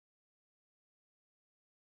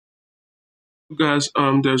Guys,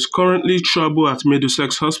 there's currently trouble at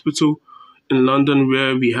Middlesex Hospital in London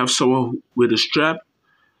where we have someone with a strap,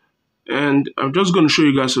 and I'm just going to show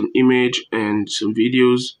you guys some image and some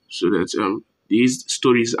videos so that these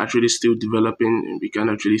stories actually still developing and we can't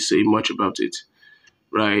actually say much about it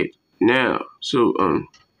right now. So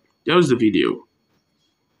that was the video.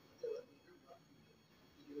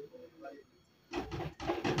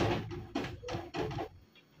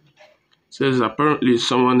 Says apparently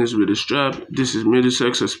someone is with a strap. This is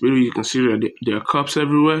Middlesex Hospital. You can see that there are cops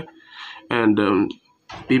everywhere, and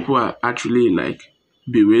people are actually like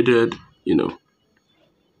bewildered, you know,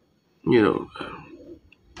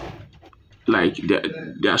 like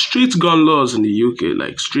there are street gun laws in the UK,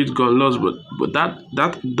 like street gun laws, but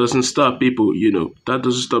that doesn't stop people, that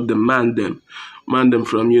doesn't stop them man them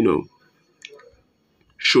from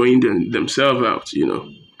showing themselves out,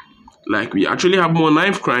 like we actually have more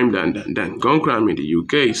knife crime than gun crime in the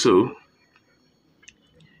UK. So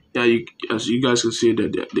yeah, as you guys can see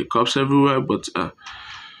that the cops everywhere, but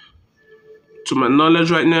to my knowledge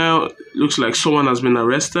right now, looks like someone has been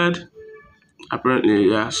arrested. Apparently,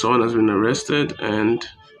 yeah, someone has been arrested, and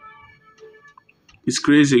it's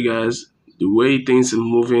crazy, guys, the way things are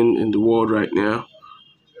moving in the world right now.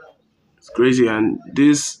 It's crazy, and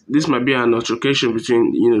this might be an altercation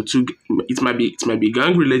between two. It might be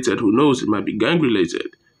gang related. Who knows? It might be gang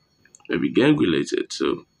related.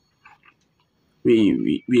 So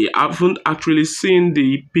we haven't actually seen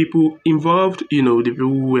the people involved. The people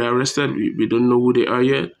who were arrested. We don't know who they are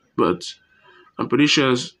yet, but I'm pretty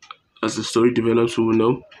sure as the story develops, we will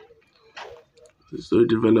know. The story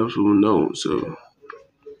develops, we will know. So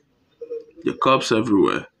the cops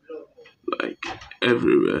everywhere, like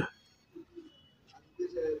everywhere,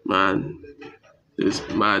 man. It's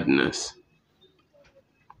madness.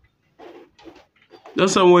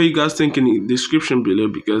 That's what you guys think in the description below,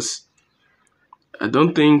 because I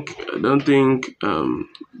don't think gun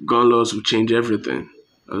laws will change everything.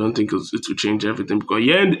 I don't think it will change everything, because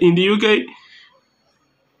yeah, in the UK,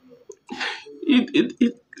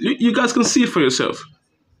 you guys can see it for yourself.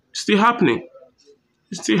 It's still happening.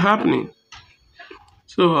 It's still happening.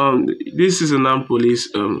 So this is an armed police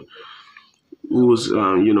who's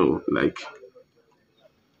like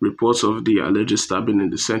reports of the alleged stabbing in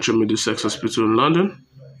the Central Middlesex Hospital in London.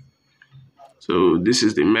 So this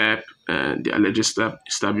is the map and the alleged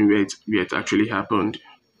stabbing where it actually happened.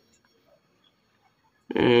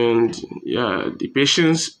 And yeah, the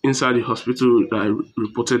patients inside the hospital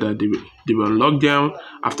reported that they were on lockdown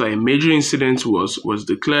after a major incident was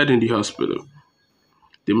declared in the hospital.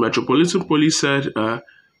 The Metropolitan Police said a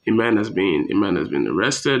man has been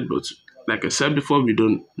arrested, but like I said before, we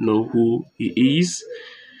don't know who he is.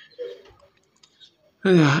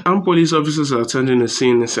 Armed police officers are attending a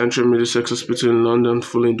scene in Central Middlesex Hospital in London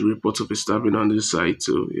following the reports of a stabbing on the site.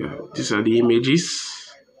 So yeah, these are the images.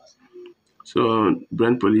 So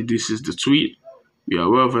Brent Police, this is the tweet. We are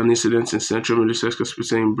aware of an incident in Central Middlesex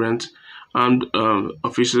Hospital in Brent. Armed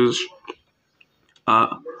officers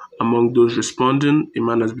are among those responding. A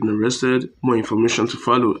man has been arrested. More information to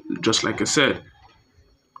follow, just like I said.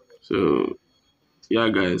 So yeah,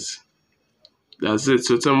 guys, that's it.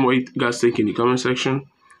 So tell me what you guys think in the comment section.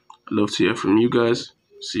 I'd love to hear from you guys.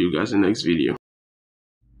 See you guys in the next video.